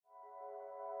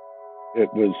It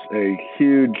was a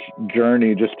huge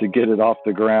journey just to get it off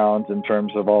the ground in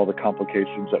terms of all the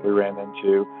complications that we ran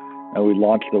into. And we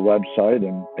launched the website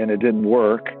and it didn't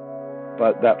work,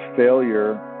 but that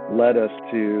failure led us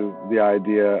to the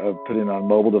idea of putting on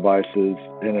mobile devices,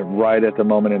 and right at the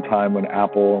moment in time when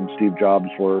Apple and Steve Jobs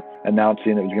were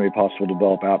announcing it was going to be possible to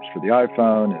develop apps for the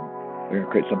iPhone, and they're going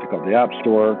to create something called the App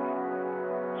Store.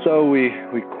 So we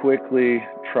quickly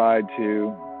tried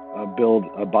to build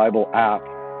a Bible app,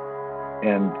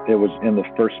 and it was in the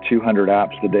first 200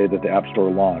 apps the day that the App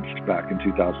Store launched back in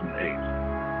 2008.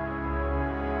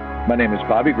 My name is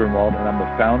Bobby Gruenewald, and I'm the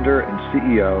founder and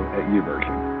CEO at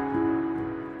YouVersion.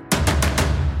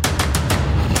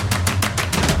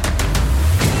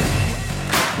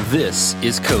 This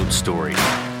is Code Story,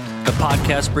 a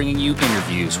podcast bringing you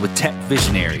interviews with tech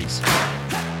visionaries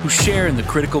who share in the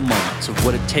critical moments of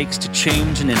what it takes to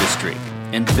change an industry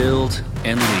and build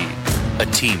and lead a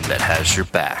team that has your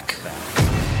back.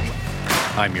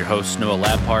 I'm your host, Noah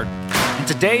Labhart, and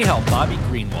today helped Bobby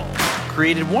Gruenewald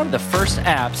created one of the first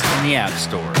apps in the App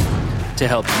Store to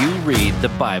help you read the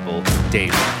Bible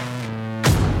daily.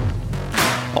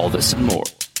 All this and more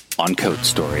on Code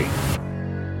Story.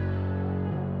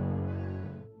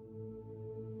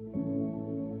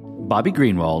 Bobby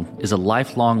Gruenewald is a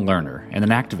lifelong learner and an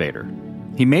activator.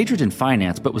 He majored in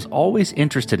finance but was always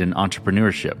interested in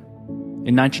entrepreneurship.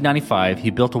 In 1995,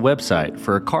 he built a website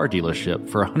for a car dealership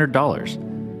for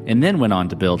 $100 and then went on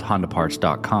to build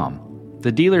HondaParts.com.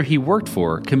 The dealer he worked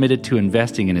for committed to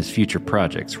investing in his future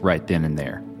projects right then and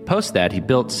there. Post that, he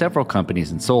built several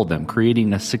companies and sold them,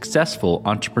 creating a successful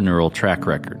entrepreneurial track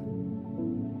record.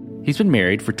 He's been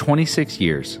married for 26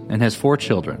 years and has 4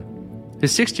 children.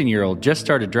 His 16-year-old just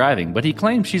started driving, but he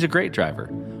claims she's a great driver,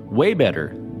 way better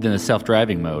than the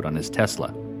self-driving mode on his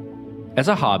Tesla. As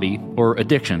a hobby, or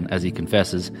addiction as he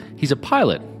confesses, he's a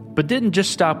pilot, but didn't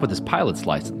just stop with his pilot's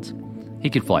license.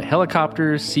 He can fly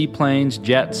helicopters, seaplanes,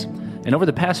 jets, and over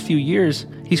the past few years,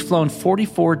 he's flown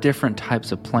 44 different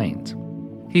types of planes.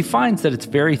 He finds that it's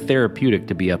very therapeutic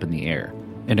to be up in the air,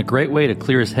 and a great way to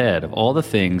clear his head of all the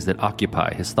things that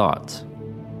occupy his thoughts.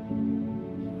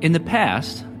 In the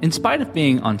past, in spite of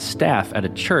being on staff at a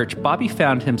church, Bobby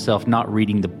found himself not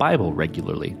reading the Bible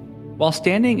regularly. While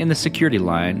standing in the security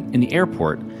line in the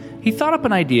airport, he thought up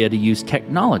an idea to use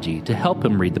technology to help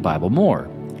him read the Bible more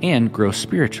and grow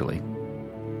spiritually.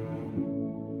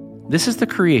 This is the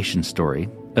creation story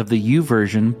of the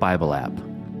YouVersion Bible app.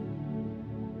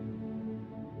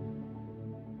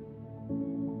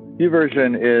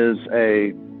 YouVersion is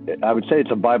I would say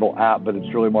it's a Bible app, but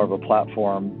it's really more of a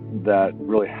platform that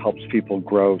really helps people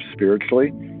grow spiritually.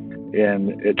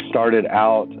 And it started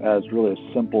out as really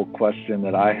a simple question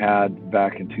that I had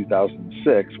back in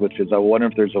 2006, which is, I wonder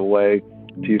if there's a way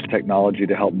to use technology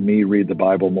to help me read the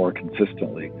Bible more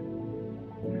consistently.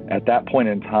 At that point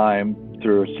in time,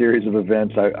 through a series of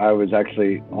events, I was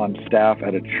actually on staff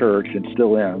at a church, and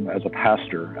still am as a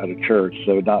pastor at a church,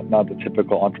 so not the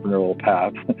typical entrepreneurial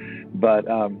path. But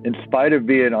in spite of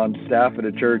being on staff at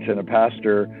a church and a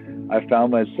pastor, I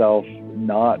found myself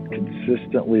not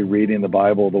consistently reading the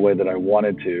Bible the way that I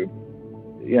wanted to.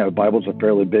 You know, the Bible's a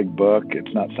fairly big book.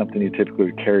 It's not something you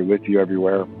typically carry with you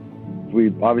everywhere.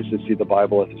 We obviously see the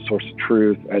Bible as a source of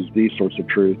truth, as the source of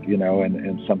truth,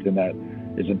 and something that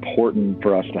is important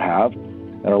for us to have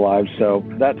in our lives. So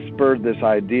that spurred this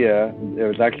idea. It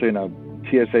was actually in a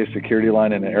TSA security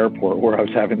line in an airport where I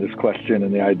was having this question,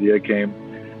 and the idea came.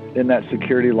 In that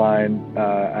security line,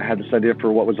 I had this idea for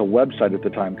what was a website at the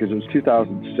time, because it was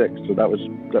 2006, so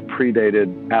that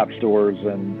predated app stores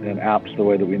and apps the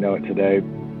way that we know it today.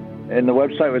 And the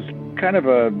website was kind of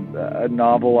a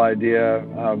novel idea,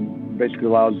 basically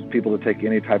allows people to take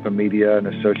any type of media and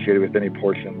associate it with any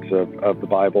portions of the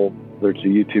Bible, whether it's a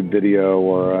YouTube video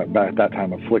or back at that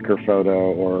time a Flickr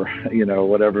photo, or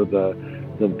whatever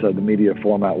the media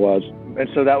format was. And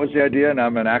so that was the idea, and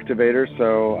I'm an activator,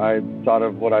 so I thought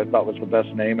of what I thought was the best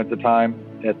name at the time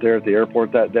at the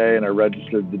airport that day, and I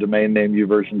registered the domain name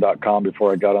YouVersion.com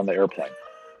before I got on the airplane.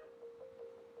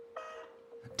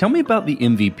 Tell me about the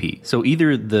MVP. So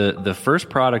either the first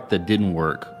product that didn't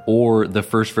work or the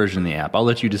first version of the app. I'll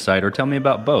let you decide, or tell me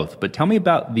about both. But tell me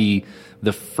about the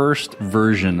first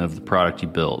version of the product you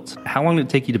built. How long did it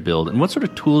take you to build, and what sort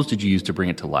of tools did you use to bring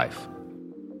it to life?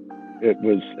 It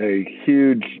was a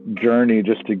huge journey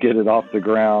just to get it off the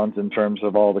ground in terms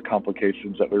of all the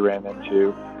complications that we ran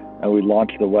into. And we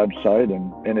launched the website,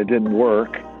 and it didn't work.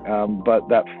 But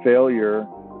that failure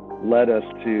led us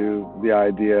to the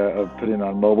idea of putting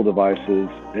on mobile devices,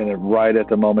 and right at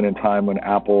the moment in time when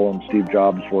Apple and Steve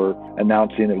Jobs were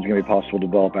announcing it was going to be possible to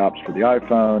develop apps for the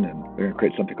iPhone, and they're going to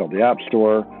create something called the App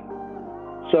Store.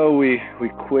 So we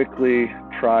quickly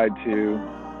tried to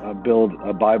build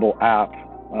a Bible app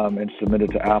and submit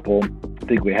it to Apple. I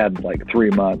think we had like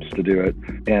 3 months to do it.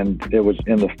 And it was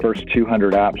in the first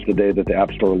 200 apps the day that the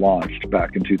App Store launched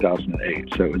back in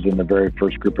 2008. So it was in the very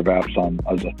first group of apps on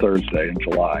a Thursday in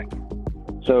July.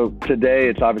 So today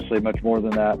it's obviously much more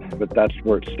than that, but that's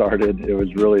where it started. It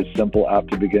was really a simple app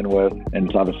to begin with, and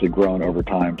it's obviously grown over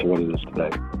time to what it is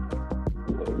today.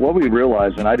 What we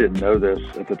realized, and I didn't know this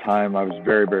at the time, I was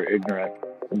very, very ignorant,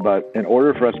 but in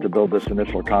order for us to build this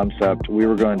initial concept, we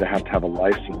were going to have a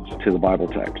license to the Bible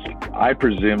text. I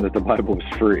presumed that the Bible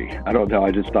was free. I don't know.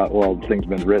 I just thought, well, this thing's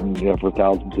been written for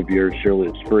thousands of years. Surely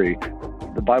it's free.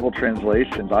 The Bible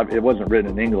translations, it wasn't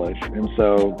written in English. And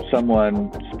so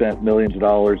someone spent millions of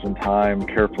dollars in time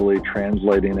carefully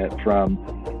translating it from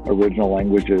original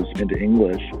languages into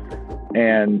English.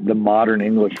 And the modern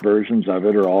English versions of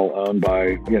it are all owned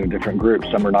by different groups.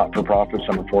 Some are not for profit,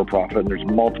 some are for profit, and there's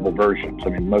multiple versions. I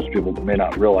mean, most people may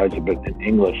not realize it, but in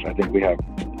English, I think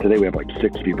today we have like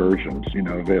 60 versions,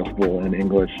 available in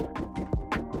English.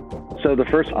 So the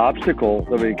first obstacle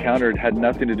that we encountered had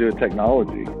nothing to do with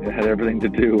technology. It had everything to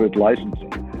do with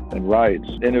licensing and rights.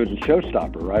 And it was a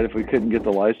showstopper, right? If we couldn't get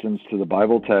the license to the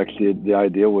Bible text, the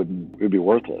idea would be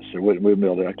worthless. We wouldn't be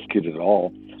able to execute it at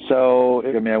all. So,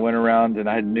 I went around and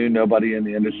I knew nobody in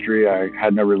the industry. I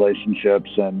had no relationships,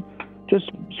 and just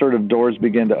sort of doors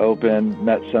began to open,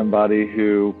 met somebody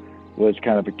who was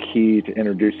kind of a key to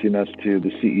introducing us to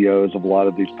the CEOs of a lot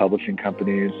of these publishing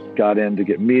companies, got in to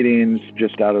get meetings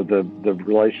just out of the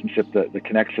relationship, the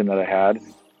connection that I had.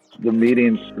 The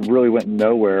meetings really went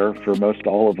nowhere for most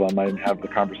all of them. I didn't have the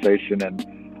conversation, and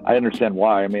I understand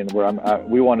why. I mean,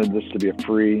 we wanted this to be a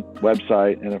free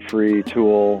website and a free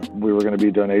tool. We were going to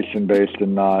be donation-based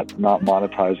and not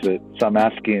monetize it. So I'm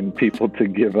asking people to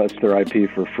give us their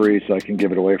IP for free so I can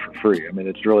give it away for free. I mean,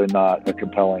 it's really not a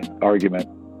compelling argument.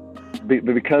 But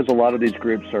because a lot of these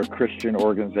groups are Christian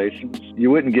organizations, you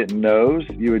wouldn't get no's,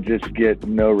 you would just get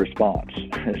no response.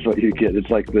 That's what you get. It's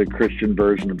like the Christian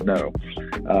version of no.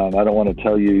 I don't want to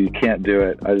tell you can't do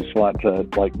it. I just want to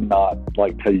not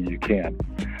tell you can.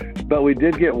 But we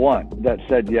did get one that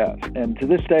said yes. And to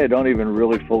this day, I don't even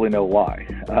really fully know why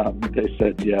they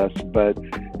said yes, but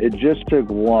it just took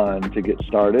one to get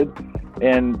started.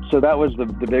 And so that was the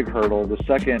big hurdle. The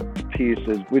second piece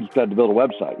is we just had to build a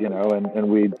website, and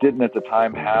we didn't at the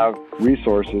time have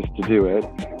resources to do it.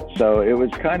 So it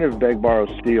was kind of beg, borrow,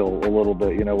 steal a little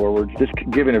bit, where we're just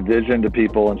giving a vision to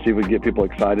people and see if we can get people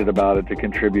excited about it to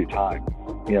contribute time,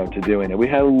 to doing it. We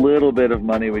had a little bit of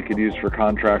money we could use for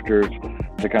contractors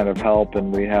to kind of help.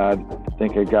 And we had, I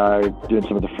think, a guy doing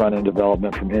some of the front end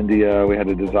development from India. We had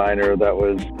a designer that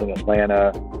was in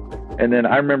Atlanta. And then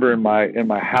I remember in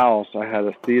my house, I had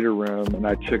a theater room, and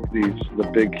I took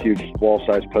the big, huge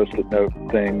wall-size Post-it note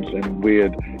things, and we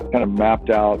had kind of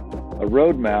mapped out a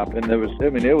roadmap. And it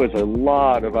was a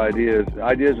lot of ideas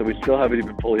that we still haven't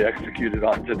even fully executed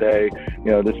on today,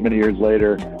 this many years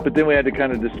later. But then we had to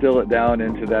kind of distill it down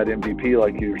into that MVP,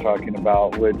 like you were talking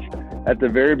about, which at the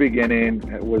very beginning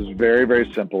it was very,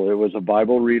 very simple. It was a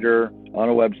Bible reader on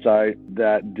a website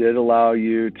that did allow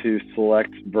you to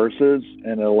select verses,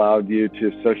 and it allowed you to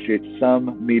associate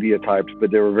some media types,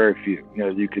 but there were very few,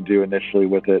 you could do initially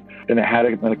with it. And it had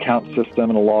an account system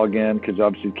and a login, because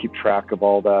obviously keep track of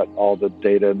all the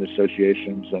data and the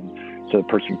associations, and so the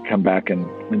person could come back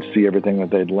and see everything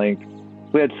that they'd linked.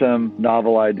 We had some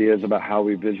novel ideas about how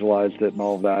we visualized it and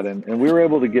all of that. And we were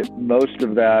able to get most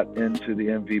of that into the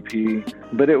MVP,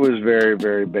 but it was very,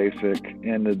 very basic.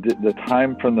 And the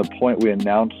time from the point we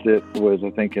announced it was, I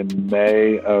think, in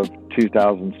May of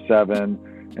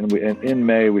 2007. And in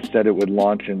May, we said it would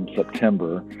launch in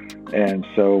September. And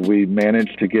so we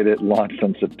managed to get it launched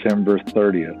on September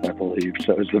 30th, I believe.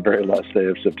 So it was the very last day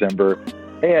of September.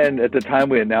 And at the time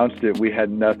we announced it, we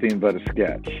had nothing but a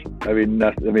sketch.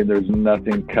 There's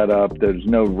nothing cut up. There's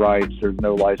no rights. There's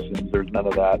no license. There's none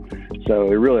of that.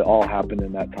 So it really all happened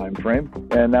in that time frame.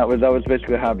 And that was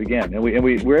basically how it began. And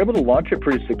we were able to launch it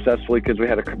pretty successfully because we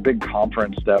had a big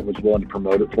conference that was willing to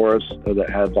promote it for us, that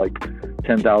had like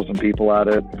 10,000 people at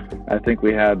it. I think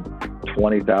we had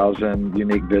 20,000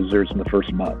 unique visitors in the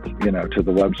first month, to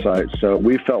the website. So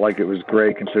we felt like it was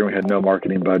great considering we had no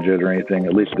marketing budget or anything.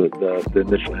 At least the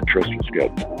initial interest was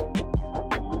good.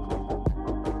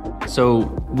 So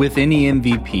with any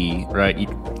MVP, right,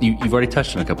 you've already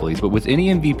touched on a couple of these, but with any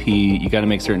MVP, you got to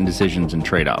make certain decisions and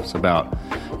trade-offs about,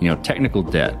 technical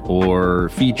debt or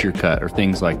feature cut or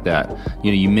things like that.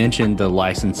 You mentioned the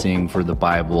licensing for the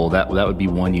Bible. That would be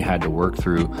one you had to work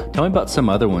through. Tell me about some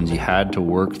other ones you had to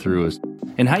work through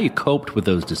and how you coped with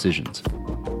those decisions.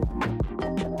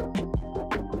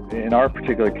 in our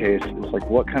particular case, it's like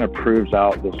what kind of proves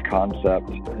out this concept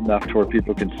enough to where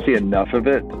people can see enough of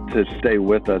it to stay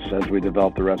with us as we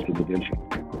develop the rest of the vision.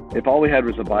 If all we had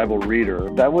was a Bible reader,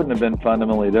 that wouldn't have been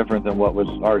fundamentally different than what was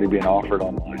already being offered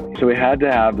online. So we had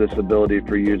to have this ability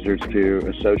for users to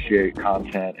associate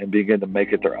content and begin to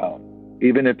make it their own,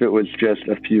 even if it was just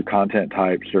a few content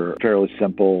types or fairly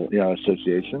simple,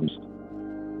 associations.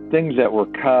 Things that were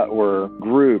cut were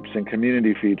groups and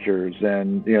community features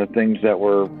and, things that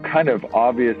were kind of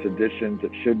obvious additions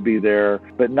that should be there,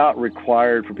 but not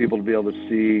required for people to be able to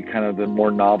see kind of the more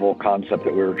novel concept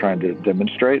that we were trying to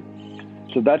demonstrate.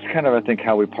 So that's kind of, I think,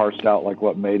 how we parsed out like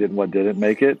what made it and what didn't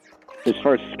make it. As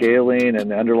far as scaling and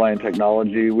the underlying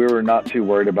technology, we were not too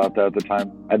worried about that at the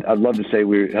time. I'd love to say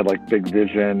we had like big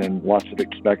vision and lots of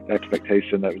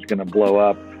expectation that it was going to blow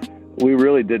up. We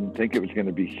really didn't think it was going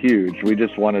to be huge. We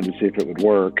just wanted to see if it would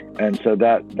work. And so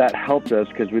that helped us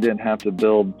because we didn't have to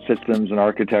build systems and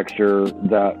architecture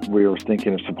that we were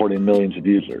thinking of supporting millions of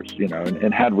users,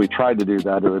 and had we tried to do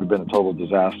that, it would have been a total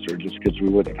disaster just because we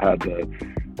wouldn't have had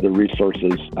the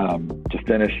resources to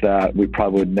finish that. We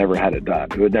probably would never had it done.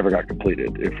 It would never got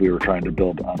completed if we were trying to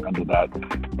build under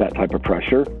that type of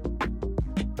pressure.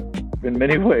 In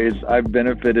many ways, I've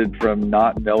benefited from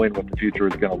not knowing what the future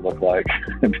is going to look like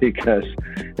because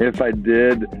if I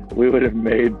did, we would have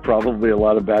made probably a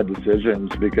lot of bad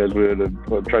decisions because we would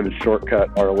have tried to shortcut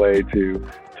our way to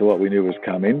what we knew was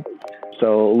coming.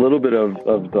 So a little bit of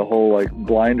the whole like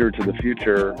blinder to the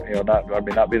future,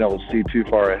 not being able to see too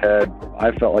far ahead,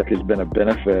 I felt like has been a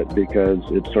benefit because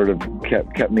it sort of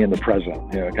kept me in the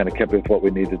present, kind of kept with what we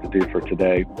needed to do for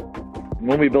today.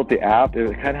 When we built the app,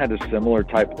 it kind of had a similar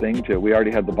type thing to it. We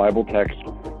already had the Bible text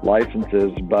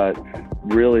licenses, but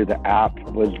really the app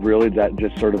was really that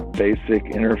just sort of basic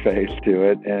interface to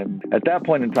it. And at that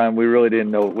point in time, we really didn't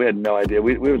know. We had no idea.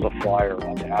 We was a flyer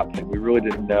on the app thing. We really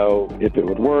didn't know if it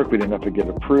would work. We didn't know if it would get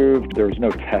approved. There was no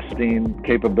testing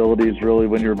capabilities really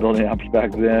when you were building apps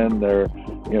back then.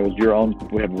 It was your own.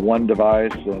 We had one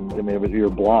device, and you were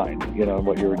blind, in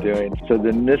what you were doing. So the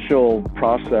initial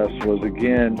process was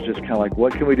again just kind of like,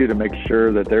 what can we do to make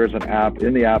sure that there's an app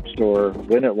in the App Store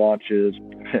when it launches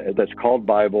that's called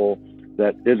Bible,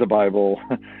 that is a Bible.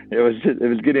 It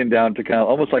was getting down to kind of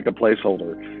almost like a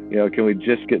placeholder. Can we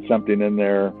just get something in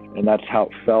there? And that's how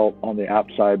it felt on the app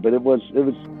side. But it was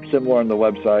similar on the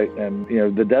website. And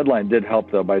the deadline did help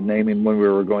though by naming when we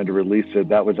were going to release it.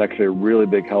 That was actually a really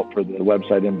big help for the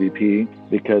website MVP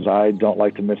because I don't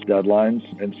like to miss deadlines.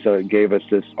 And so it gave us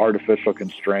this artificial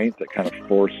constraint that kind of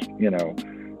forced,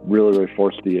 really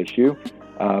forced the issue.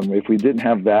 If we didn't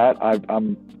have that,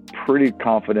 I'm pretty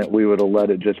confident we would have let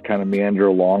it just kind of meander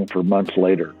along for months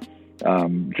later,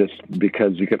 just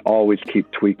because you could always keep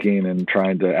tweaking and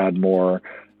trying to add more.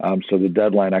 So the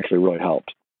deadline actually really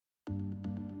helped.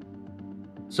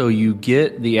 So you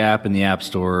get the app in the App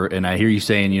Store, and I hear you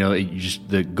saying,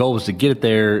 the goal was to get it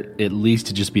there, at least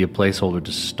to just be a placeholder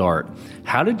to start.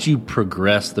 How did you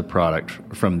progress the product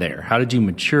from there? How did you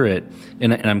mature it?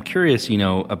 And I'm curious,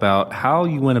 about how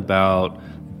you went about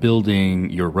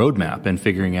building your roadmap and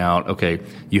figuring out, okay,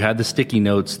 you had the sticky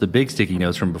notes, the big sticky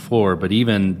notes from before, but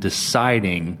even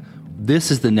deciding this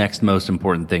is the next most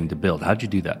important thing to build. How'd you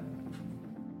do that?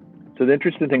 So the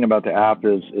interesting thing about the app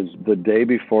is the day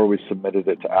before we submitted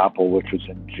it to Apple, which was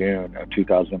in June of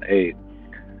 2008,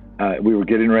 we were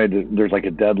getting ready to, there's like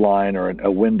a deadline or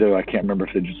a window. I can't remember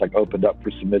if it just like opened up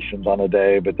for submissions on a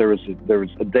day, but there was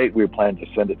a date we were planning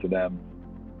to send it to them.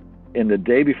 And the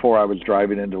day before I was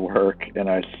driving into work and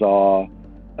I saw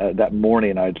that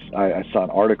morning, I saw an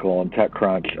article on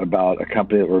TechCrunch about a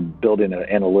company that were building an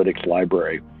analytics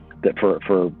library that for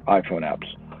iPhone apps.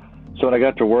 So when I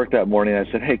got to work that morning, I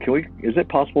said, hey, is it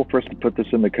possible for us to put this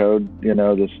in the code, this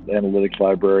analytics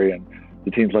library? And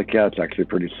the team's like, yeah, it's actually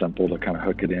pretty simple to kind of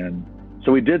hook it in.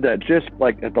 So we did that just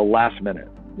like at the last minute,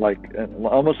 like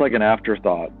almost like an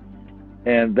afterthought.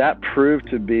 And that proved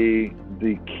to be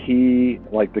the key,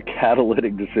 like the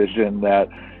catalytic decision that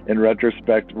in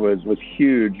retrospect was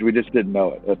huge. We just didn't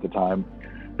know it at the time.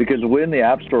 Because when the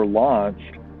App Store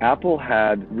launched, Apple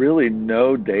had really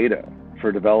no data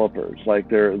for developers. Like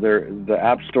the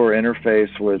App Store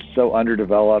interface was so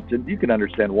underdeveloped, and you can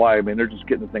understand why. I mean, they're just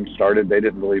getting the thing started. They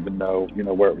didn't really even know,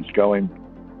 where it was going.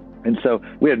 And so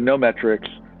we had no metrics,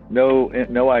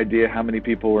 no idea how many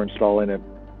people were installing it,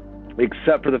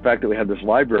 except for the fact that we had this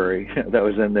library that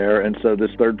was in there. And so this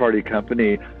third-party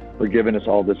company were giving us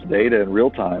all this data in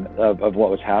real time of what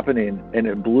was happening. And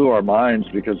it blew our minds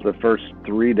because the first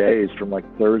 3 days, from like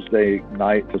Thursday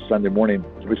night to Sunday morning,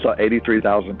 we saw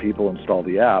 83,000 people install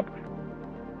the app.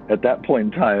 At that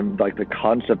point in time, like the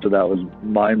concept of that was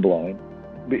mind-blowing.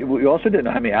 we also didn't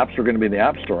know how many apps were going to be in the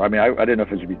App Store. I mean, I didn't know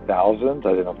if it was going to be thousands. I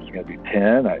didn't know if it was going to be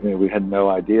 10. We had no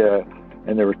idea.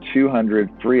 And there were 200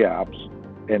 free apps,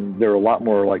 and there were a lot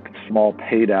more like small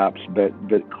paid apps, but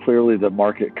clearly the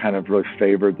market kind of really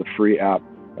favored the free app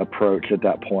approach at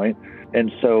that point. And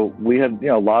so we had,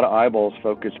 a lot of eyeballs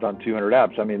focused on 200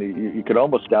 apps. I mean, you could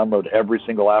almost download every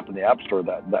single app in the App Store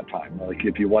that time, like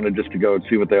if you wanted just to go and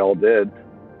see what they all did.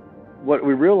 What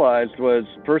we realized was,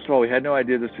 first of all, we had no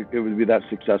idea it would be that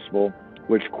successful,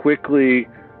 which quickly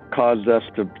caused us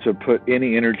to put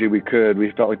any energy we could.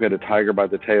 We felt like we had a tiger by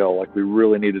the tail, like we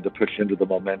really needed to push into the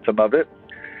momentum of it.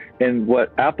 And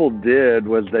what Apple did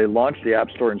was they launched the App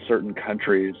Store in certain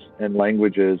countries and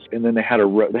languages, and then they had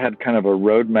kind of a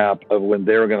roadmap of when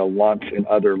they were going to launch in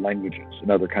other languages,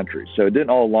 in other countries. So it didn't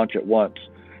all launch at once.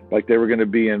 Like they were going to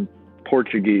be in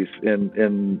Portuguese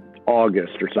in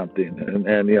August or something,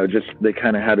 and just they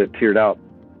kind of had it tiered out.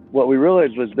 What we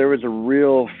realized was there was a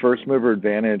real first mover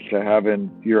advantage to having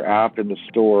your app in the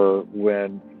store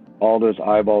when all those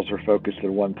eyeballs are focused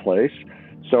in one place.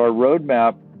 So our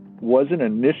roadmap wasn't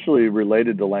initially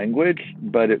related to language,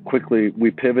 but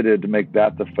we pivoted to make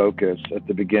that the focus at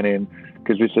the beginning,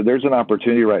 because we said there's an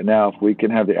opportunity right now if we can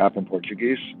have the app in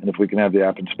Portuguese, and if we can have the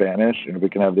app in Spanish, and if we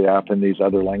can have the app in these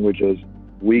other languages,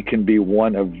 we can be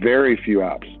one of very few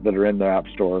apps that are in the App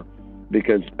Store,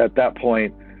 because at that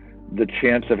point, the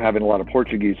chance of having a lot of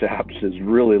Portuguese apps is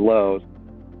really low.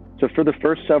 So for the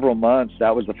first several months,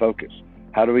 that was the focus.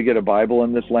 How do we get a Bible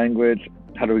in this language?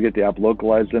 How do we get the app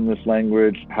localized in this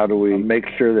language? How do we make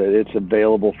sure that it's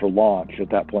available for launch at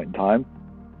that point in time?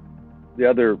 The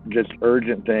other just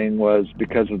urgent thing was,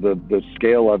 because of the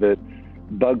scale of it,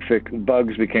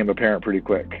 bugs became apparent pretty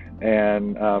quick.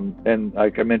 And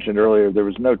like I mentioned earlier, there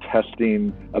was no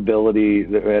testing ability,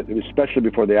 especially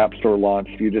before the App Store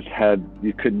launched.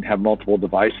 You couldn't have multiple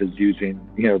devices using,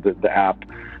 the app.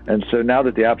 And so now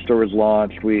that the App Store was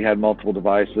launched, we had multiple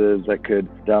devices that could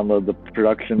download the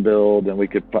production build, and we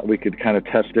could kind of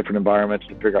test different environments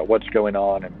to figure out what's going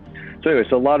on. And so anyway,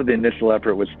 so a lot of the initial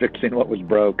effort was fixing what was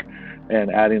broke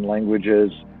and adding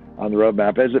languages on the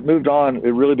roadmap. As it moved on,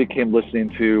 it really became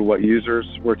listening to what users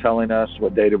were telling us,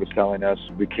 what data was telling us,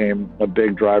 became a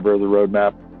big driver of the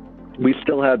roadmap. We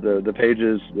still had the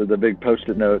pages, the big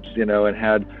Post-it notes, and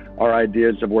had our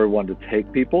ideas of where we wanted to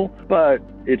take people, but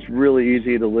it's really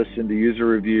easy to listen to user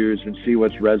reviews and see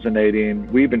what's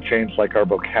resonating. We even changed like our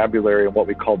vocabulary and what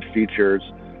we called features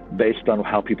based on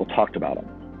how people talked about them.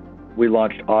 We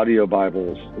launched audio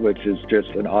Bibles, which is just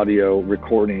an audio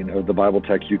recording of the Bible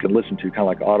text you can listen to, kind of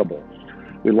like Audible.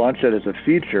 We launched it as a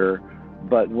feature,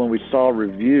 but when we saw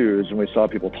reviews and we saw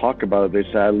people talk about it, they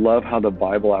said, I love how the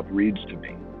Bible app reads to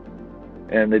me.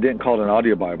 And they didn't call it an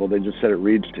audio Bible, they just said it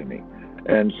reads to me.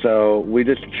 And so we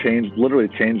just literally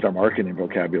changed our marketing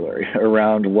vocabulary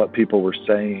around what people were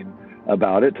saying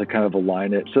about it to kind of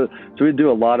align it. So we do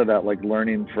a lot of that, like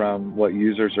learning from what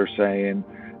users are saying.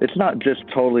 It's not just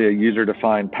totally a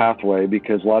user-defined pathway,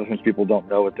 because a lot of times people don't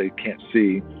know what they can't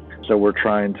see. So we're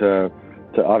trying to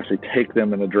obviously take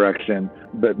them in a direction,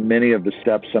 but many of the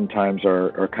steps sometimes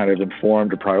are kind of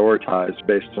informed or prioritized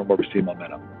based on where we see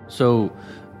momentum. So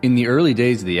in the early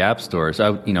days of the App Stores, I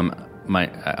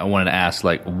wanted to ask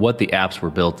like what the apps were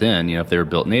built in, if they were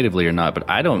built natively or not, but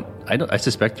I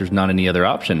suspect there's not any other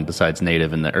option besides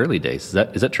native in the early days.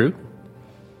 Is that true?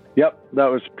 Yep, that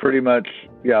was pretty much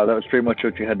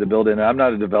what you had to build in. I'm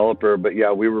not a developer, but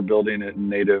yeah, we were building it in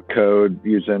native code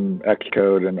using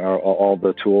Xcode and all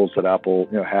the tools that Apple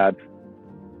had.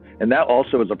 And that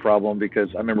also was a problem, because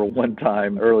I remember one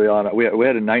time early on, we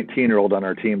had a 19-year-old on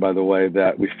our team, by the way,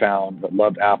 that we found that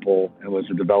loved Apple and was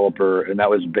a developer. And that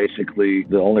was basically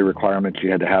the only requirement you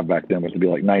had to have back then, was to be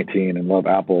like 19 and love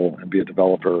Apple and be a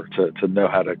developer to know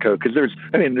how to code. Because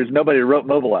there's nobody who wrote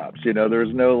mobile apps, there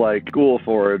was no like school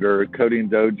for it or coding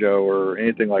dojo or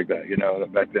anything like that,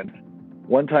 back then.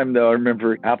 One time though, I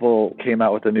remember Apple came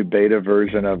out with a new beta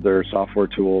version of their software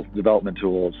tools, development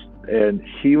tools. And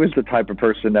he was the type of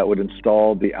person that would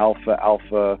install the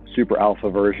alpha, super alpha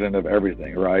version of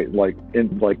everything, right? Like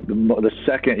the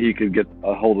second he could get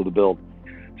a hold of the build.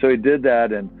 So he did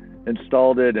that and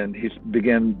installed it, and he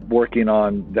began working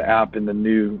on the app in the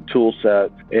new tool set.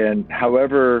 And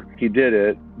however he did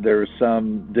it, there was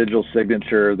some digital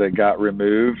signature that got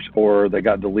removed or that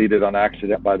got deleted on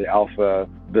accident by the alpha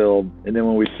build. And then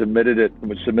when we submitted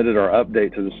our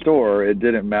update to the store, it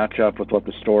didn't match up with what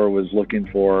the store was looking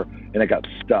for, and it got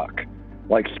stuck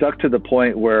to the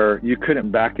point where you couldn't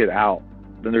back it out.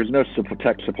 Then there's no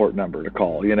tech support number to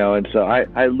call, And so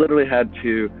I literally had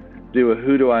to do a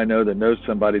who do I know that knows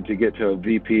somebody to get to a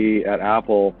VP at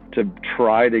Apple to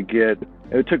try to get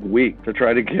It took weeks to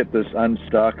try to get this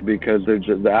unstuck because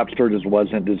the App Store just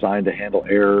wasn't designed to handle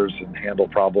errors and handle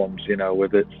problems,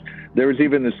 with it. There was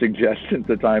even the suggestion at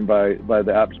the time by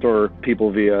the App Store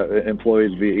people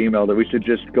employees via email that we should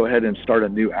just go ahead and start a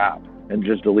new app and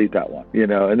just delete that one,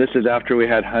 and this is after we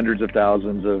had hundreds of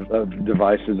thousands of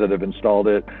devices that have installed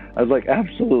it. I was like,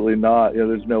 absolutely not,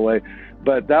 there's no way.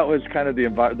 But that was kind of the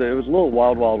environment. It was a little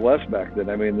wild, wild west back then.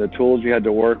 I mean, the tools you had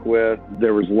to work with,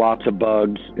 there was lots of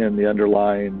bugs in the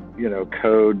underlying,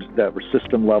 code that were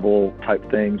system level type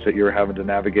things that you were having to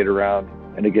navigate around.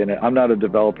 And again, I'm not a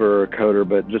developer or a coder,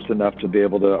 but just enough to be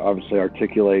able to obviously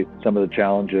articulate some of the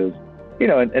challenges,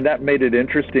 and that made it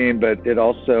interesting, but it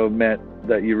also meant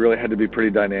that you really had to be pretty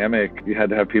dynamic. You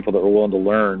had to have people that were willing to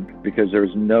learn because there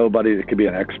was nobody that could be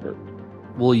an expert.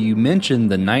 Well, you mentioned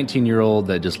the 19-year-old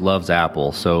that just loves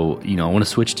Apple. So, I want to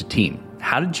switch to team.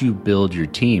 How did you build your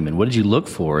team, and what did you look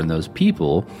for in those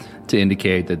people to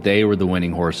indicate that they were the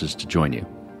winning horses to join you?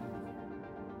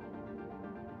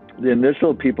 The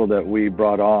initial people that we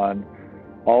brought on,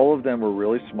 all of them were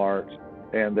really smart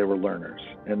and they were learners.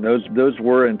 And those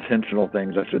were intentional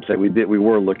things, I should say, we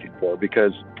were looking for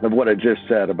because of what I just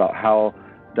said about how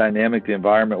dynamic the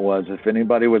environment was. If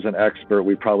anybody was an expert,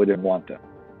 we probably didn't want them.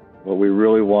 What we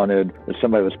really wanted is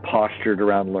somebody that was postured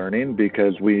around learning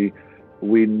because we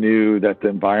knew that the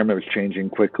environment was changing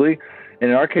quickly.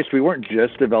 And in our case, we weren't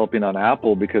just developing on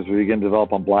Apple because we began to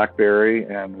develop on BlackBerry,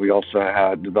 and we also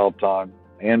had developed on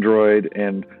Android.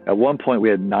 And at one point, we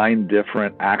had 9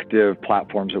 different active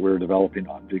platforms that we were developing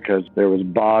on because there was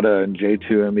Bada and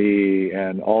J2ME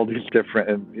and all these different,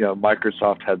 and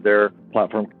Microsoft had their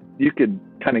platform. You could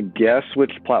kind of guess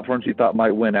which platforms you thought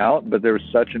might win out, but there was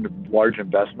such large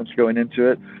investments going into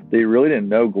it that you really didn't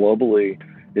know globally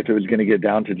if it was going to get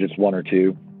down to just 1 or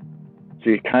 2. So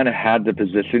you kind of had to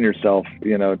position yourself,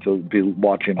 to be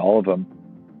watching all of them.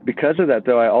 Because of that,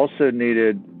 though, I also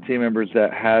needed team members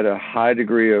that had a high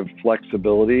degree of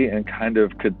flexibility and kind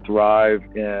of could thrive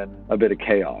in a bit of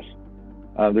chaos.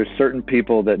 There's certain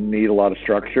people that need a lot of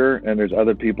structure, and there's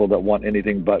other people that want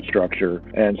anything but structure.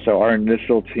 And so our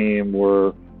initial team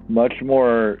were much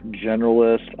more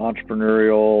generalist,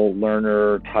 entrepreneurial,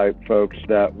 learner type folks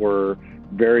that were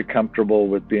very comfortable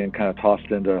with being kind of tossed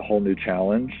into a whole new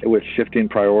challenge with shifting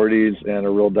priorities and a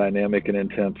real dynamic and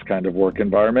intense kind of work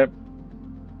environment.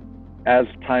 As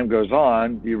time goes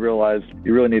on, you realize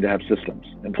you really need to have systems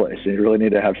in place, and you really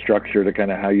need to have structure to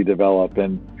kind of how you develop,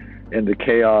 and the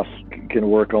chaos can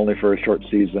work only for a short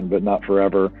season, but not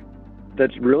forever.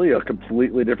 That's really a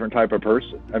completely different type of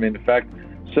person. I mean, in fact,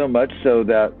 so much so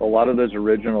that a lot of those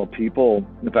original people,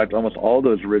 in fact, almost all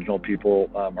those original people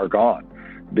are gone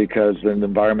because the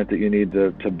environment that you need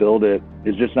to build it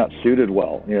is just not suited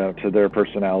well, to their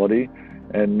personality.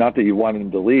 And not that you want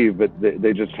them to leave, but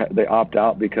they opt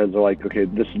out because they're like, okay,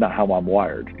 this is not how I'm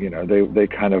wired. They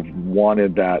kind of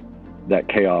wanted that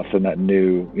chaos and that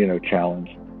new, challenge.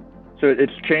 So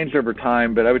it's changed over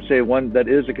time, but I would say one that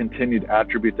is a continued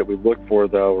attribute that we look for,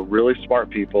 though, are really smart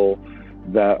people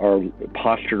that are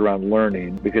postured around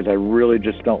learning, because I really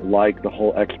just don't like the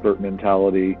whole expert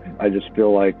mentality. I just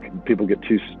feel like people get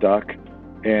too stuck.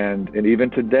 And even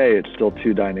today, it's still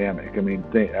too dynamic. I mean,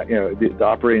 the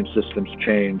operating systems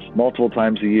change multiple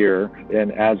times a year.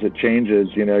 And as it changes,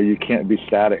 you can't be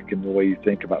static in the way you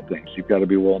think about things. You've got to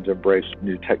be willing to embrace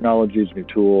new technologies, new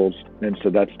tools. And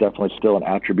so that's definitely still an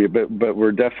attribute. But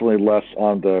we're definitely less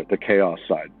on the chaos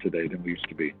side today than we used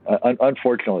to be,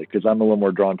 unfortunately, because I'm a little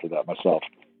more drawn to that myself.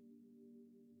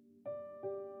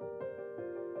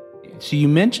 So you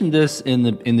mentioned this in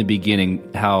the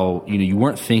beginning, how you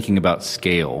weren't thinking about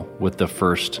scale with the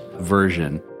first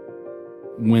version.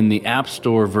 When the App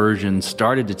Store version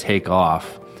started to take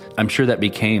off, I'm sure that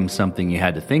became something you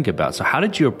had to think about. So how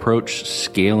did you approach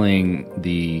scaling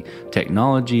the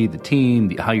technology, the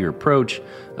team, how your approach,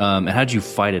 and how did you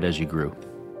fight it as you grew?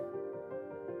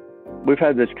 We've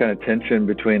had this kind of tension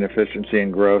between efficiency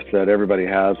and growth that everybody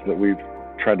has, but we've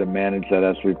tried to manage that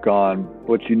as we've gone.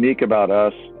 What's unique about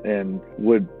us and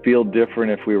would feel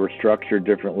different if we were structured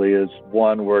differently is,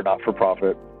 one, we're not for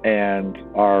profit, and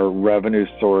our revenue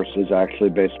source is actually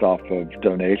based off of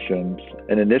donations,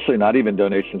 and initially not even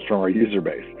donations from our user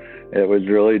base. It was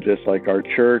really just like our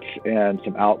church and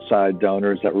some outside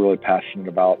donors that were really passionate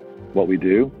about what we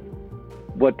do.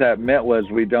 What that meant was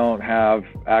we don't have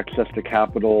access to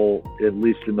capital, at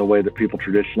least in the way that people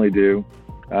traditionally do.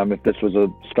 If this was a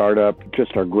startup,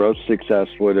 just our growth success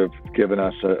would have given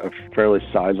us a fairly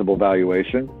sizable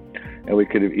valuation, and we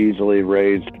could have easily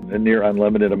raised a near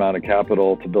unlimited amount of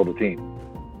capital to build a team.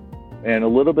 And a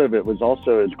little bit of it was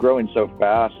also is growing so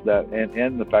fast that,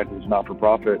 and the fact that it's not for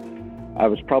profit, I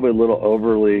was probably a little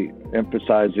overly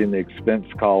emphasizing the expense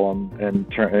column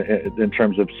in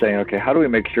terms of saying, okay, how do we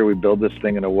make sure we build this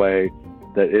thing in a way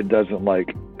that it doesn't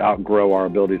like outgrow our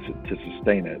ability to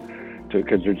sustain it?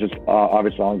 Because there's just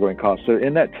obviously ongoing costs. So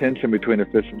in that tension between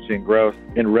efficiency and growth,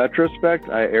 in retrospect,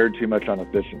 I erred too much on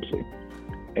efficiency.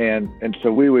 And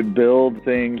so we would build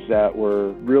things that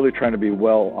were really trying to be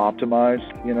well optimized,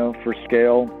 for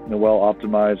scale and well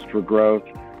optimized for growth,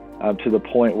 to the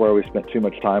point where we spent too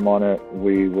much time on it.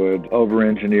 We would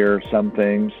over-engineer some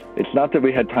things. It's not that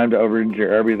we had time to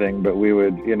over-engineer everything, but we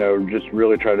would, just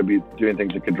really try to be doing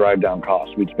things that could drive down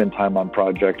costs. We'd spend time on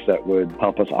projects that would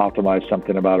help us optimize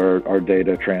something about our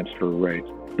data transfer rates.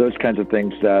 Those kinds of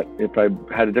things that if I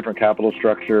had a different capital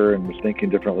structure and was thinking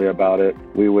differently about it,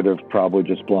 we would have probably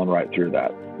just blown right through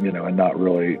that, and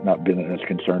not been as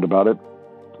concerned about it.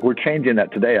 We're changing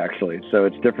that today, actually, so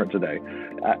it's different today.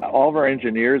 All of our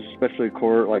engineers, especially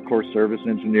core service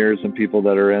engineers and people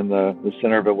that are in the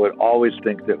center of it, would always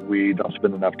think that we don't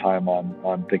spend enough time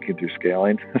on thinking through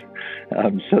scaling.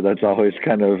 So that's always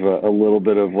kind of a little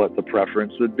bit of what the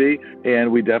preference would be.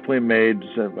 And we definitely made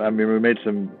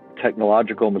some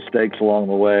technological mistakes along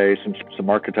the way, some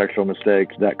architectural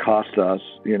mistakes that cost us,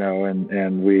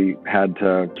 and we had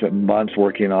to spend months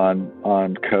working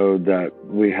on code that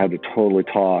we had to totally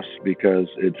toss because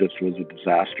it just was a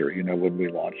disaster, when we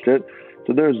launched it.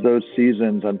 So there's those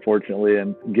seasons, unfortunately,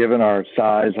 and given our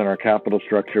size and our capital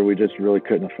structure, we just really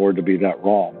couldn't afford to be that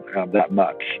wrong that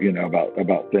much,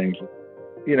 about things.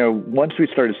 Once we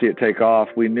started to see it take off,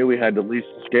 we knew we had to, at least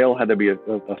scale had to be a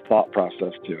thought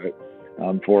process to it.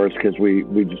 For us, because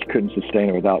we just couldn't sustain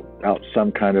it without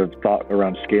some kind of thought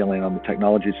around scaling on the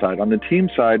technology side. On the team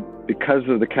side, because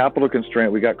of the capital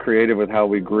constraint, we got creative with how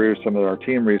we grew some of our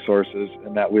team resources,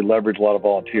 and that we leverage a lot of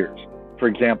volunteers. For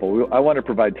example, I want to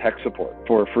provide tech support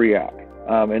for a free app,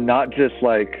 and not just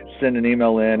like send an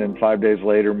email in and 5 days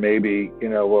later maybe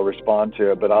we'll respond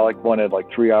to it, but I wanted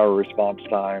 3-hour response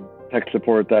time. Tech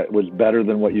support that was better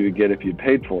than what you would get if you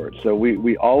paid for it. So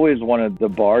we always wanted the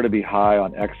bar to be high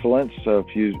on excellence. So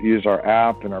if you use our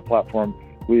app and our platform,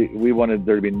 we wanted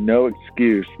there to be no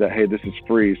excuse that, hey, this is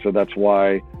free, so that's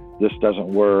why this doesn't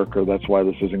work, or that's why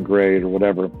this isn't great, or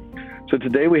whatever. So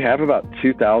today we have about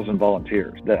 2,000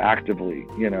 volunteers that actively,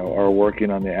 are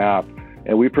working on the app.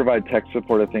 And we provide tech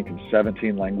support, I think, in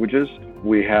 17 languages.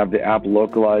 We have the app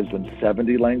localized in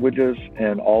 70 languages,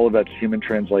 and all of that's human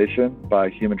translation by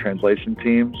human translation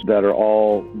teams that are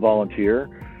all volunteer.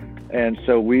 And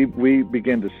so we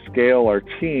begin to scale our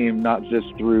team, not just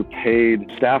through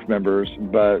paid staff members,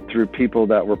 but through people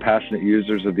that were passionate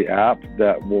users of the app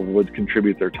that would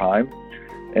contribute their time.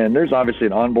 And there's obviously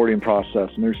an onboarding process,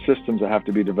 and there's systems that have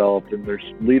to be developed, and there's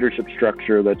leadership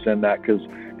structure that's in that, because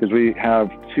we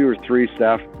have 2 or 3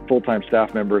 full-time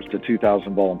staff members to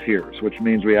 2,000 volunteers, which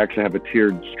means we actually have a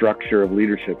tiered structure of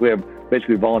leadership. We have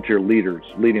basically volunteer leaders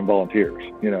leading volunteers,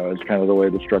 is kind of the way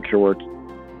the structure works.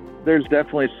 There's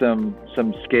definitely some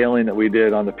scaling that we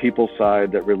did on the people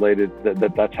side that related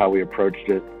that's how we approached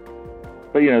it.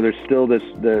 But there's still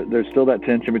that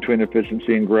tension between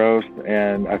efficiency and growth,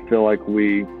 and I feel like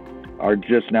we are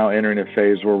just now entering a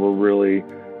phase where we're really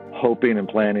hoping and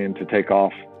planning to take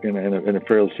off in a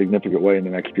fairly significant way in the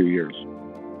next few years.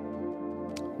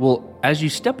 Well, as you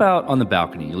step out on the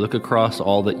balcony, you look across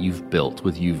all that you've built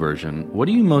with YouVersion. What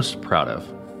are you most proud of?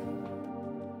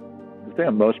 The thing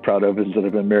I'm most proud of is that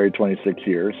I've been married 26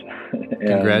 years. And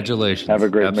congratulations. Have a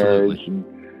great Absolutely. marriage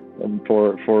and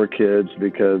 4 kids,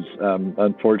 because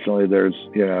unfortunately there's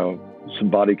some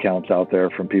body counts out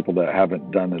there from people that haven't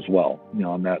done as well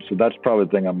on that. So that's probably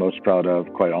the thing I'm most proud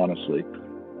of, quite honestly.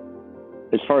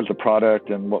 As far as the product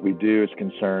and what we do is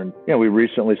concerned, we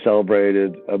recently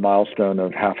celebrated a milestone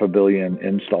of 500 million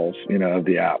installs of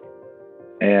the app.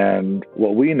 And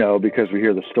what we know, because we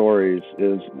hear the stories,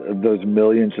 is those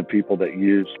millions of people that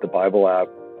use the Bible app,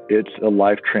 it's a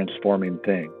life-transforming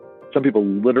thing. Some people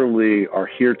literally are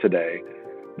here today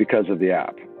because of the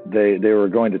app. They were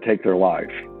going to take their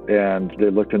life, and they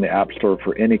looked in the App Store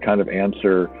for any kind of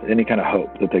answer, any kind of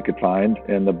hope that they could find,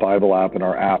 and the Bible app and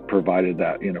our app provided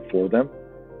that, for them.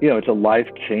 It's a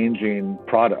life-changing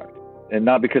product, and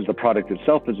not because the product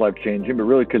itself is life-changing, but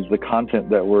really because the content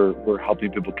that we're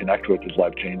helping people connect with is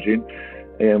life-changing,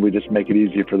 and we just make it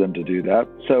easy for them to do that.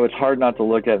 So it's hard not to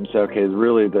look at it and say, okay,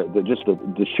 really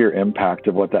the sheer impact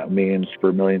of what that means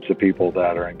for millions of people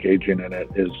that are engaging in it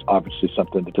is obviously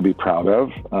something to be proud of,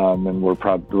 and we're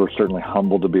certainly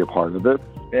humbled to be a part of it.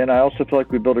 And I also feel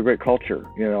like we built a great culture,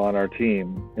 on our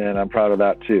team, and I'm proud of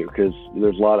that too, because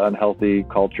there's a lot of unhealthy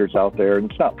cultures out there, and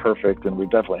it's not perfect, and we've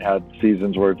definitely had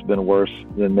seasons where it's been worse,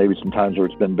 and maybe some times where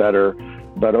it's been better.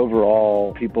 But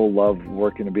overall, people love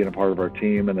working and being a part of our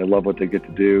team, and they love what they get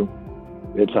to do.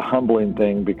 It's a humbling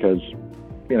thing because,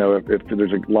 if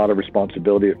there's a lot of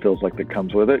responsibility, it feels like that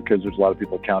comes with it because there's a lot of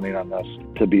people counting on us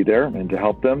to be there and to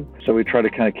help them. So we try to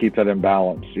kind of keep that in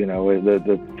balance.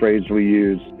 The phrase we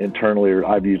use internally, or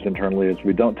I've used internally, is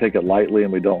we don't take it lightly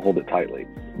and we don't hold it tightly,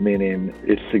 meaning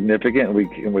it's significant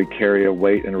and we carry a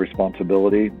weight and a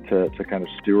responsibility to kind of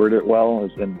steward it well,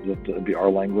 and to be our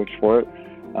language for it.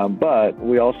 But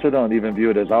we also don't even view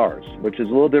it as ours, which is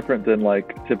a little different than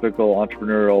like typical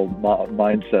entrepreneurial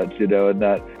mindsets, in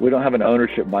that we don't have an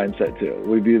ownership mindset to it.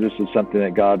 We view this as something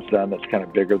that God's done that's kind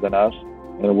of bigger than us,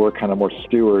 and we're kind of more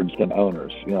stewards than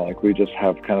owners. Like we just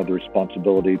have kind of the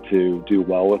responsibility to do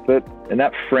well with it. And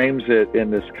that frames it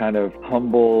in this kind of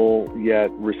humble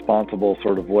yet responsible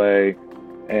sort of way.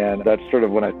 And that's sort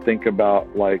of when I think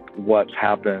about like what's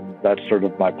happened, that's sort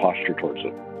of my posture towards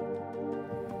it.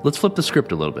 Let's flip the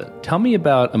script a little bit. Tell me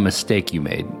about a mistake you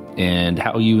made and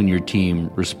how you and your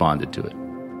team responded to it.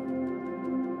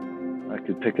 I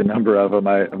could pick a number of them.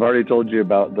 I've already told you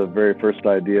about the very first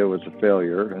idea was a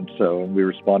failure. And we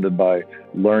responded by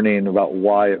learning about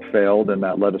why it failed, and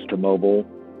that led us to mobile.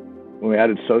 When we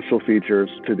added social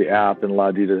features to the app and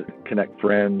allowed you to connect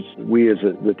friends, we as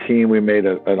the team, we made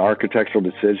an architectural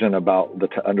decision about the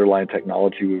underlying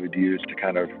technology we would use to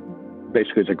kind of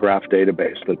basically it's a graph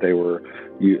database that they were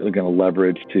going to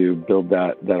leverage to build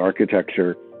that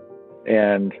architecture.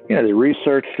 And, they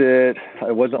researched it.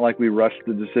 It wasn't like we rushed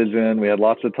the decision. We had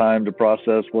lots of time to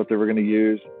process what they were going to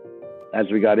use. As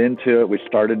we got into it, we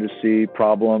started to see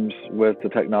problems with the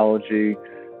technology,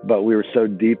 but we were so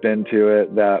deep into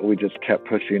it that we just kept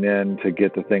pushing in to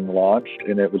get the thing launched.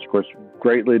 And it was, of course,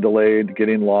 greatly delayed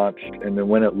getting launched. And then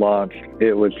when it launched,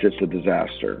 it was just a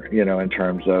disaster, in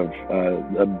terms of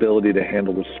ability to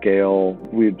handle the scale.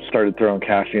 We started throwing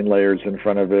caching layers in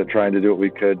front of it, trying to do what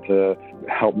we could to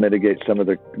help mitigate some of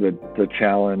the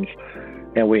challenge.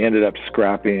 And we ended up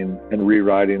scrapping and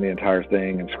rewriting the entire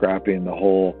thing and scrapping the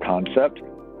whole concept.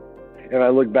 And I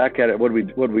look back at it, what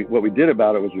we did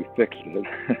about it was we fixed it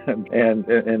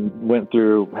and went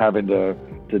through having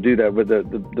to do that. But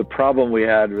the problem we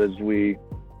had was we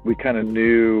kind of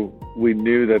knew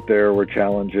that there were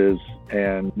challenges,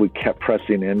 and we kept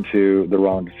pressing into the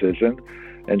wrong decision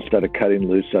instead of cutting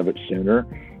loose of it sooner.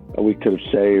 We could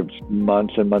have saved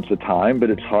months and months of time, but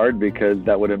it's hard because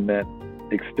that would have meant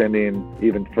extending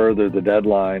even further the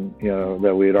deadline,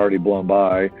 that we had already blown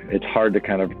by. It's hard to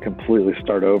kind of completely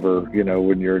start over,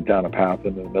 when you're down a path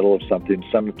in the middle of something.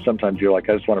 Sometimes you're like,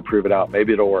 I just want to prove it out.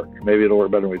 Maybe it'll work. Maybe it'll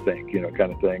work better than we think,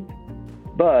 kind of thing.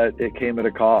 But it came at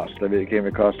a cost. I mean, it came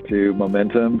at a cost to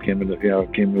momentum, came at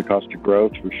a cost to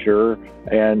growth for sure.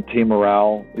 And team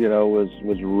morale,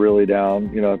 was really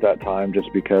down, at that time just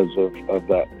because of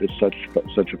that. It's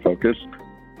such a focus.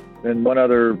 And one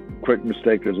other quick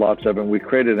mistake, there's lots of them. We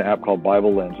created an app called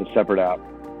Bible Lens, a separate app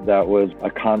that was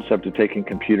a concept of taking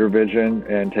computer vision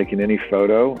and taking any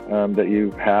photo that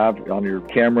you have on your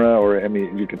camera, or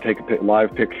you could take a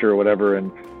live picture or whatever.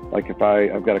 And like if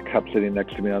I've got a cup sitting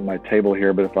next to me on my table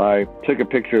here, but if I took a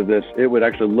picture of this, it would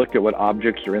actually look at what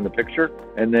objects are in the picture,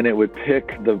 and then it would pick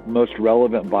the most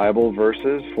relevant Bible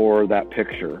verses for that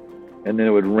picture. And then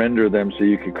it would render them so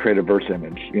you could create a verse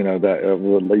image,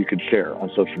 that you could share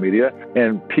on social media.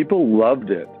 And people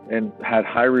loved it and had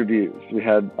high reviews. We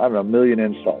had, 1 million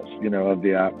installs, of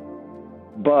the app.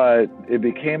 But it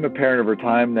became apparent over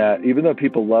time that even though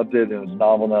people loved it and it was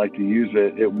novel and they liked to use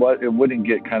it, it wouldn't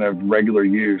get kind of regular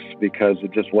use because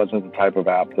it just wasn't the type of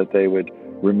app that they would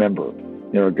remember,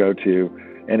 go to.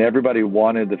 And everybody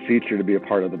wanted the feature to be a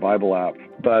part of the Bible app.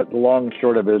 But the long and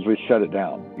short of it is we shut it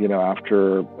down,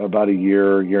 after about a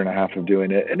year and a half of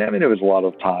doing it. And it was a lot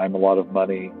of time, a lot of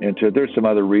money into it. There's some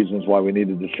other reasons why we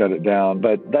needed to shut it down,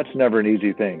 but that's never an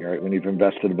easy thing, right? When you've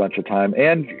invested a bunch of time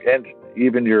and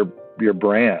even your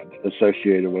brand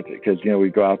associated with it. Because, we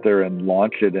go out there and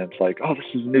launch it and it's like, oh, this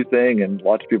is a new thing. And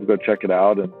lots of people go check it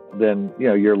out. And then,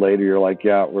 a year later, you're like,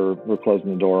 yeah, we're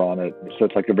closing the door on it. So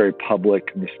it's like a very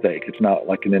public mistake. It's not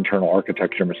like an internal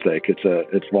architecture mistake.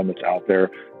 It's one that's out there.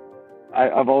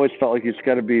 I've always felt like you've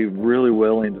got to be really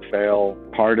willing to fail.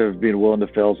 Part of being willing to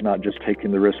fail is not just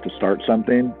taking the risk to start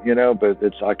something, but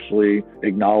it's actually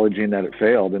acknowledging that it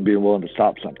failed and being willing to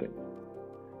stop something.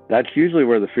 That's usually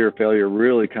where the fear of failure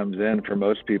really comes in for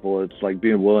most people. It's like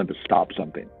being willing to stop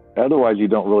something. Otherwise, you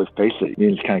don't really face it. You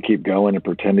just kind of keep going and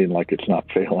pretending like it's not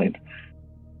failing.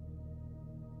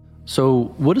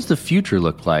 So what does the future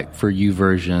look like for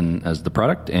YouVersion as the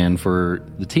product and for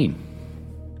the team?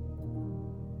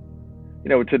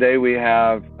 Today we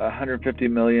have 150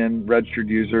 million registered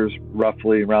users,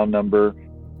 roughly, round number.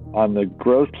 On the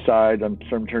growth side, in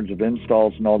terms of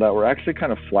installs and all that, we're actually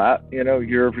kind of flat,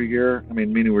 year over year. I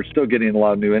mean, meaning we're still getting a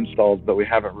lot of new installs, but we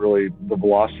haven't really, the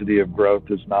velocity of growth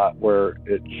is not where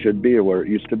it should be or where it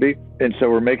used to be. And so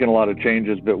we're making a lot of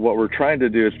changes, but what we're trying to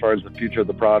do as far as the future of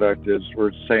the product is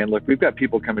we're saying, look, we've got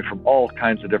people coming from all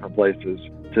kinds of different places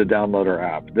to download our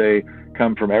app. They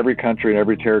come from every country and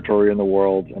every territory in the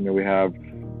world. I mean, we have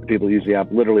people use the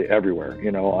app literally everywhere,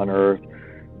 on Earth.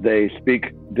 They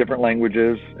speak different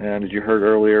languages, and as you heard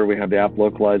earlier, we have the app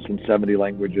localized in 70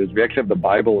 languages. We actually have the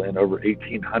Bible in over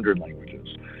 1,800 languages.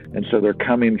 And so they're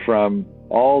coming from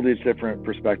all these different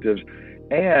perspectives,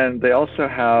 and they also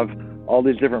have all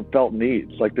these different felt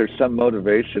needs. Like there's some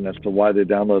motivation as to why they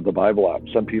download the Bible app.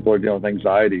 Some people are dealing with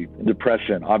anxiety,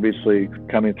 depression. Obviously,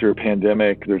 coming through a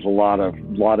pandemic, there's a lot of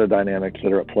dynamics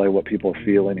that are at play, what people are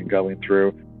feeling and going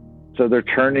through. So they're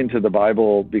turning to the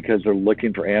Bible because they're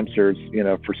looking for answers,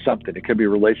 for something. It could be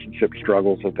relationship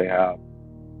struggles that they have.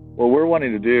 What we're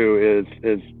wanting to do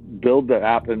is build the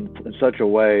app in such a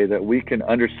way that we can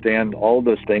understand all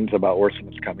those things about where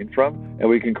someone's coming from, and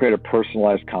we can create a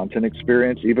personalized content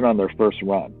experience, even on their first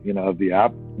run, of the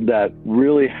app, that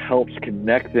really helps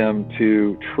connect them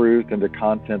to truth and to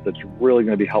content that's really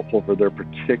going to be helpful for their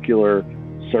particular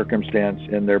circumstance,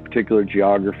 in their particular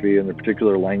geography, in their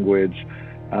particular language.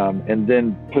 And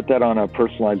then put that on a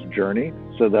personalized journey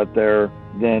so that they're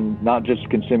then not just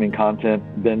consuming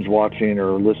content, binge watching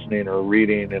or listening or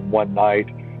reading in one night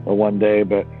or one day,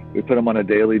 but we put them on a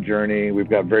daily journey. We've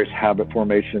got various habit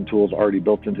formation tools already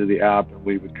built into the app, and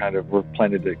we're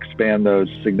planning to expand those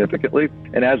significantly.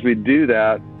 And as we do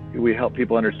that, we help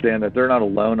people understand that they're not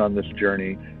alone on this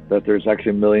journey, that there's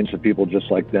actually millions of people just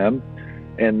like them.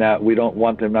 And that we don't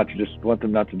want them not to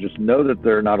just know that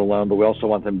they're not alone, but we also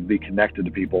want them to be connected to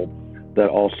people that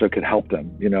also could help them,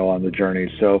 on the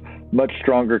journey. So much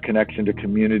stronger connection to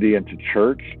community and to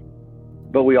church.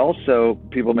 But we also,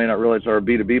 people may not realize, are a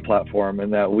B2B platform,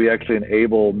 and that we actually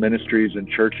enable ministries and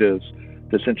churches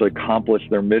to essentially accomplish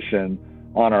their mission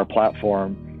on our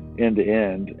platform end to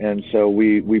end. And so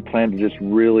we plan to just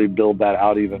really build that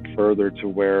out even further to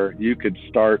where you could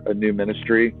start a new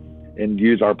ministry and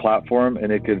use our platform,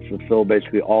 and it could fulfill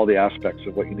basically all the aspects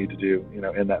of what you need to do,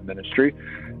 in that ministry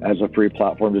as a free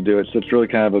platform to do it. So it's really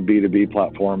kind of a B2B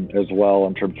platform as well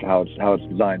in terms of how it's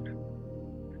designed.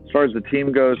 As far as the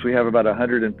team goes, we have about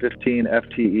 115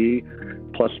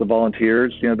 FTE plus the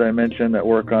volunteers, that I mentioned that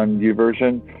work on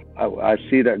YouVersion. I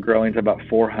see that growing to about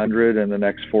 400 in the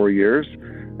next 4 years.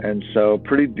 And so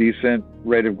pretty decent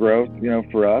rate of growth,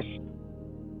 for us.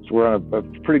 So we're on a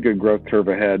pretty good growth curve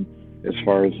ahead as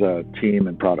far as team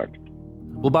and product.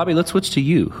 Well, Bobby, let's switch to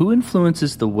you. Who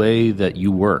influences the way that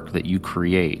you work, that you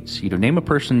create? Name a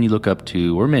person you look up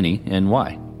to, or many, and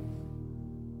why.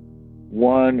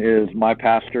 One is my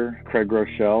pastor, Craig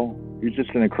Rochelle. He's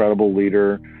just an incredible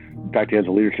leader. In fact, he has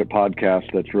a leadership podcast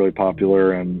that's really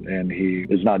popular, and he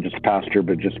is not just a pastor,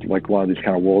 but just like one of these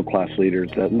kind of world-class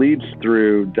leaders that leads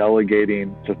through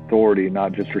delegating authority,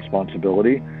 not just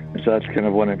responsibility. And so that's kind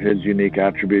of one of his unique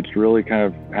attributes, really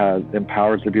kind of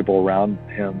empowers the people around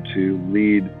him to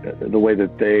lead the way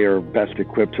that they are best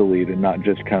equipped to lead, and not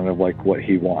just kind of like what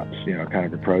he wants, kind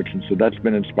of approach. And so that's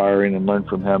been inspiring, and learned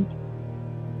from him.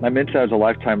 I mentioned I was a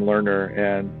lifetime learner,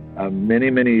 and many,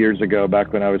 many years ago,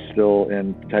 back when I was still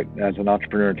in as an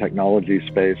entrepreneur in technology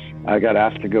space, I got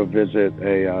asked to go visit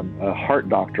a heart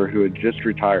doctor who had just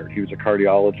retired. He was a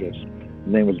cardiologist.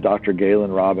 His name was Dr.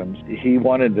 Galen Robbins. He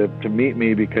wanted to meet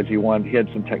me because he had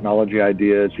some technology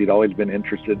ideas. He'd always been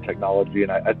interested in technology,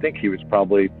 and I think he was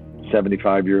probably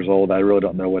 75 years old. I really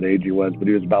don't know what age he was, but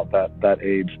he was about that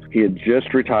age. He had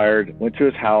just retired, went to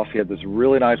his house. He had this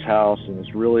really nice house in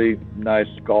this really nice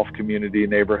golf community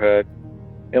neighborhood.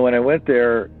 And when I went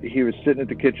there, he was sitting at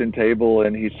the kitchen table,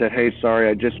 and he said, "Hey, sorry,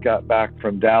 I just got back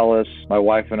from Dallas. My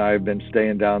wife and I have been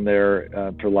staying down there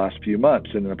for the last few months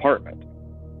in an apartment."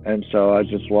 And so I was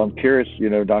just, I'm curious,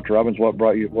 Dr. Robbins, why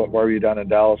were you down in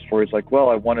Dallas for? He's like, well,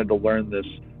 I wanted to learn this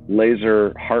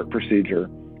laser heart procedure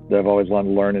that I've always wanted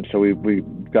to learn. And so we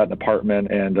got an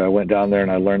apartment, and I went down there and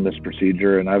I learned this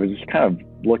procedure. And I was just kind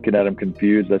of looking at him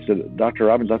confused. I said, "Dr.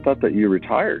 Robbins, I thought that you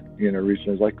retired,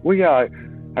 recently." He's like, "Well, yeah,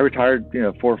 I retired,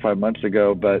 4 or 5 months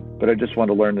ago, but I just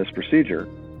wanted to learn this procedure."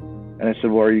 And I said,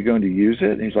 "Well, are you going to use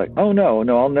it?" And he's like, "Oh, no,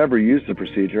 I'll never use the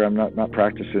procedure. I'm not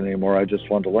practicing anymore. I just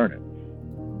wanted to learn it."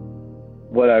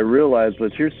 What I realized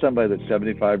was, here's somebody that's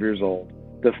 75 years old.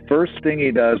 The first thing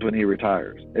he does when he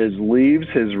retires is leaves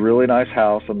his really nice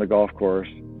house on the golf course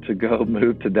to go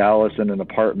move to Dallas in an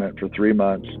apartment for 3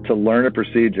 months to learn a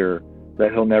procedure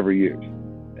that he'll never use.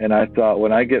 And I thought,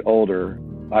 when I get older,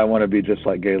 I want to be just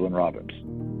like Galen Robbins.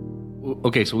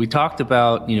 Okay, so we talked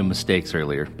about, mistakes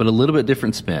earlier, but a little bit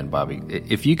different spin, Bobby.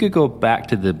 If you could go back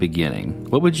to the beginning,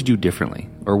 what would you do differently?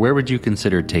 Or where would you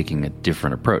consider taking a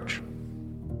different approach?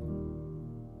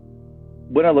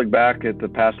 When I look back at the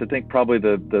past, I think probably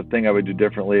the thing I would do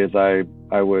differently is I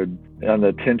would, on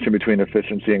the tension between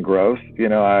efficiency and growth,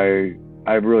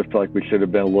 I really feel like we should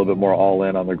have been a little bit more all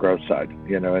in on the growth side,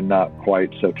 and not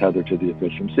quite so tethered to the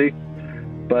efficiency.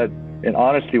 But in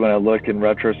honesty, when I look in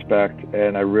retrospect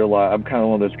and I realize I'm kind of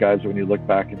one of those guys that when you look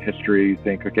back in history, you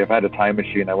think, okay, if I had a time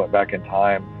machine, I went back in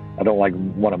time, I don't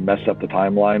want to mess up the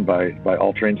timeline by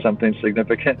altering something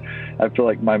significant. I feel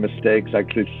like my mistakes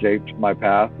actually shaped my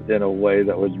path in a way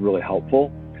that was really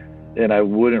helpful. And I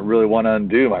wouldn't really want to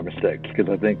undo my mistakes because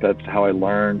I think that's how I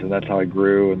learned and that's how I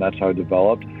grew and that's how I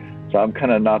developed. So I'm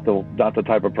kind of not the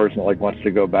type of person that wants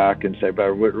to go back and say, but I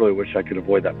really wish I could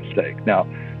avoid that mistake. Now,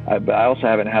 but I also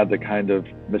haven't had the kind of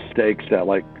mistakes that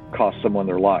cost someone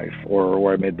their life or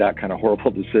where I made that kind of horrible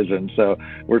decision. So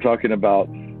we're talking about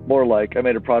more like I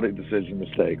made a product decision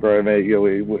mistake, or I made,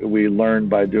 we learned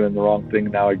by doing the wrong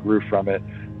thing. Now I grew from it.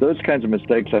 Those kinds of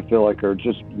mistakes I feel like are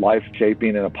just life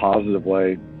shaping in a positive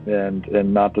way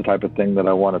and not the type of thing that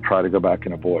I want to try to go back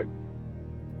and avoid.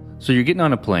 So you're getting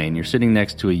on a plane, you're sitting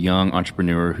next to a young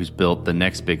entrepreneur who's built the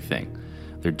next big thing.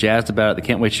 They're jazzed about it. They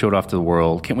can't wait to show it off to the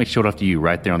world. Can't wait to show it off to you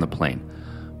right there on the plane.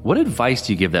 What advice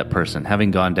do you give that person,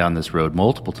 having gone down this road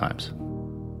multiple times?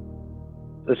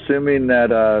 Assuming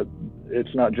that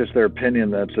it's not just their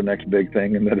opinion that's the next big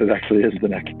thing and that it actually is the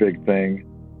next big thing.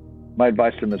 My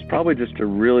advice to them is probably just to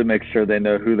really make sure they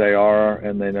know who they are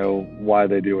and they know why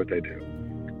they do what they do.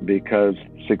 Because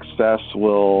success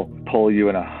will pull you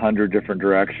in 100 different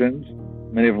directions.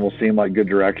 Many of them will seem like good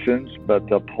directions, but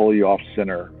they'll pull you off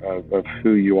center of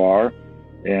who you are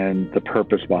and the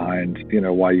purpose behind,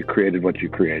 why you created what you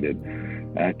created.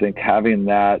 And I think having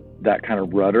that kind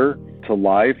of rudder to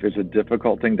life is a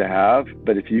difficult thing to have,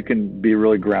 but if you can be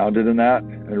really grounded in that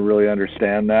and really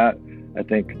understand that, I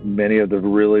think many of the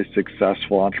really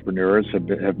successful entrepreneurs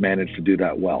have managed to do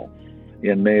that well.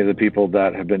 And many of the people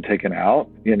that have been taken out,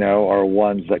 are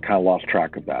ones that kind of lost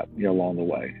track of that, along the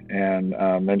way. And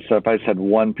so if I just had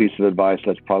one piece of advice,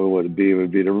 that's probably what it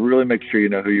would be to really make sure you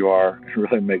know who you are, and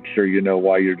really make sure you know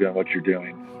why you're doing what you're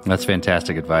doing. That's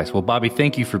fantastic advice. Well, Bobby,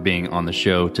 thank you for being on the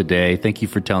show today. Thank you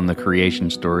for telling the creation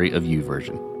story of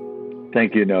YouVersion.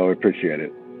 Thank you, Noah. I appreciate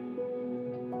it.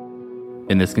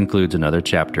 And this concludes another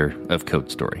chapter of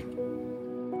Code Story.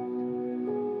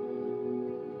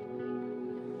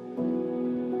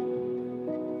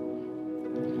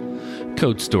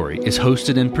 Code Story is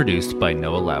hosted and produced by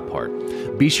Noah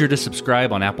Labhart. Be sure to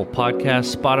subscribe on Apple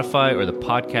Podcasts, Spotify, or the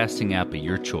podcasting app of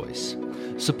your choice.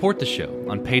 Support the show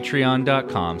on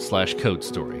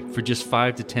patreon.com/codestory for just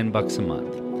 $5 to $10 a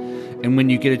month. And when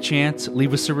you get a chance,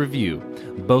 leave us a review.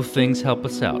 Both things help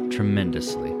us out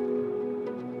tremendously.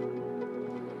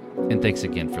 And thanks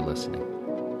again for listening.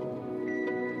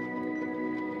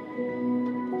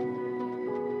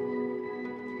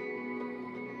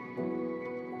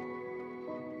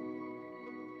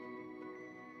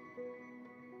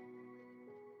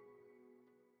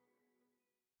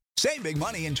 Save big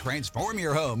money and transform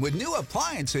your home with new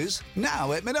appliances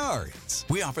now at Menards.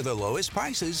 We offer the lowest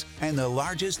prices and the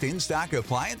largest in-stock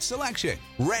appliance selection,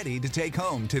 ready to take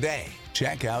home today.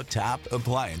 Check out top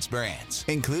appliance brands,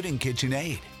 including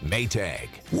KitchenAid, Maytag,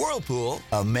 Whirlpool,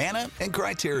 Amana, and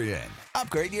Criterion.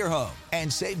 Upgrade your home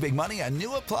and save big money on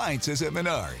new appliances at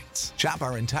Menards. Shop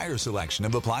our entire selection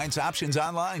of appliance options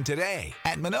online today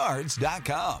at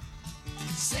menards.com.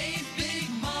 Save big.